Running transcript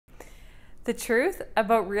The truth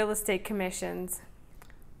about real estate commissions.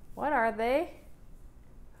 What are they?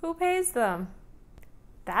 Who pays them?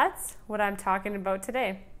 That's what I'm talking about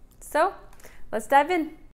today. So let's dive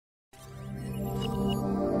in.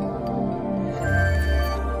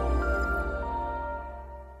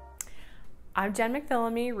 I'm Jenn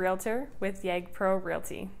McPhillamey, Realtor with YEG Pro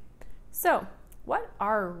Realty. So, what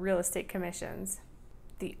are real estate commissions?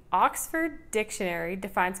 The Oxford Dictionary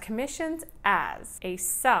defines commissions as a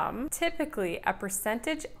sum, typically a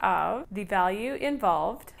percentage of the value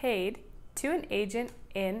involved, paid to an agent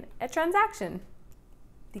in a transaction.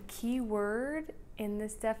 The key word in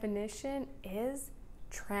this definition is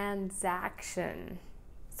transaction.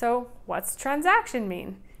 So, what's transaction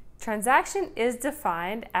mean? Transaction is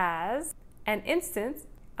defined as an instance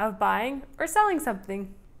of buying or selling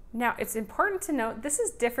something. Now, it's important to note this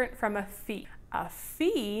is different from a fee. A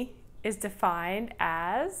fee is defined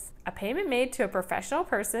as a payment made to a professional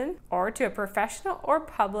person or to a professional or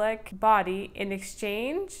public body in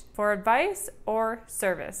exchange for advice or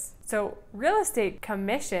service. So, real estate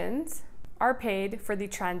commissions are paid for the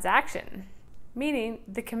transaction, meaning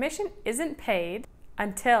the commission isn't paid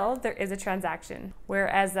until there is a transaction,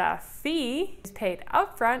 whereas a fee is paid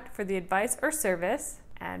upfront for the advice or service,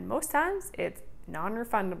 and most times it's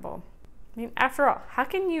non-refundable. I mean, after all, how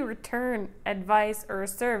can you return advice or a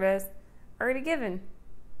service already given?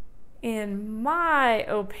 In my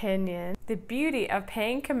opinion, the beauty of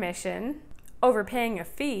paying commission over paying a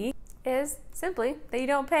fee is simply that you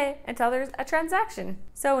don't pay until there's a transaction.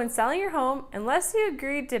 So when selling your home, unless you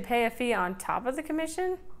agreed to pay a fee on top of the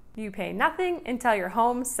commission, you pay nothing until your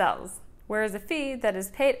home sells. Whereas a fee that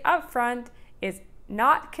is paid upfront is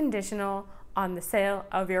not conditional on the sale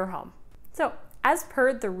of your home. So, as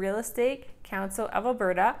per the Real Estate Council of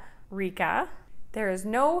Alberta, RECA, there is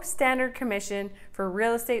no standard commission for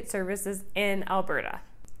real estate services in Alberta.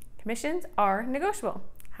 Commissions are negotiable.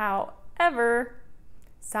 However,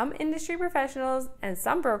 some industry professionals and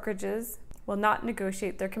some brokerages will not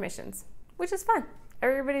negotiate their commissions, which is fine.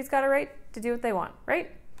 Everybody's got a right to do what they want, right?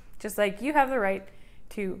 Just like you have the right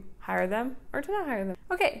to hire them or to not hire them.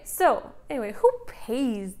 Okay, so anyway, who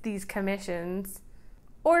pays these commissions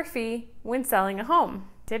or fee when selling a home?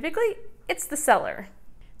 Typically, it's the seller.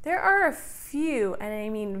 There are a few, and I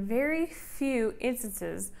mean very few,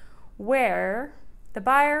 instances where the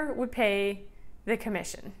buyer would pay the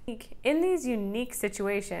commission. In these unique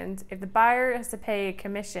situations, if the buyer has to pay a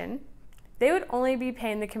commission, they would only be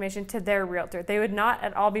paying the commission to their realtor. They would not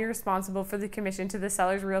at all be responsible for the commission to the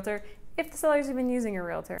seller's realtor if the seller's even using a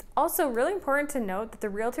realtor. Also, really important to note that the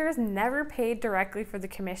realtor is never paid directly for the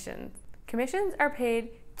commission. Commissions are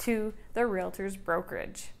paid to the realtor's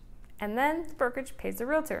brokerage, and then the brokerage pays the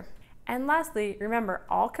realtor. And lastly, remember,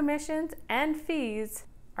 all commissions and fees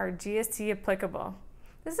are GST applicable.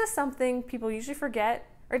 This is something people usually forget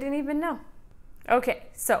or didn't even know. Okay,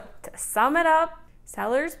 so to sum it up,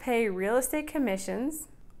 sellers pay real estate commissions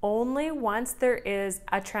only once there is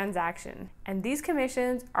a transaction, and these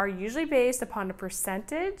commissions are usually based upon a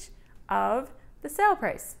percentage of the sale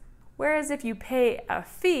price. Whereas if you pay a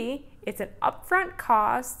fee, it's an upfront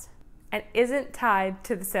cost and isn't tied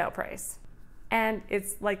to the sale price, and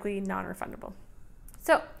it's likely non-refundable.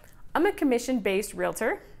 So I'm a commission-based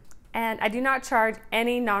realtor, and I do not charge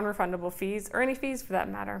any non-refundable fees or any fees for that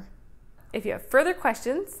matter. If you have further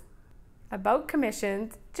questions about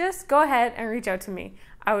commissions, just go ahead and reach out to me.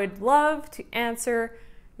 I would love to answer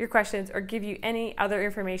your questions or give you any other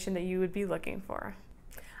information that you would be looking for.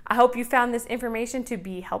 I hope you found this information to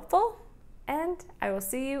be helpful, and I will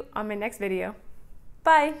see you on my next video.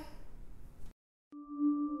 Bye!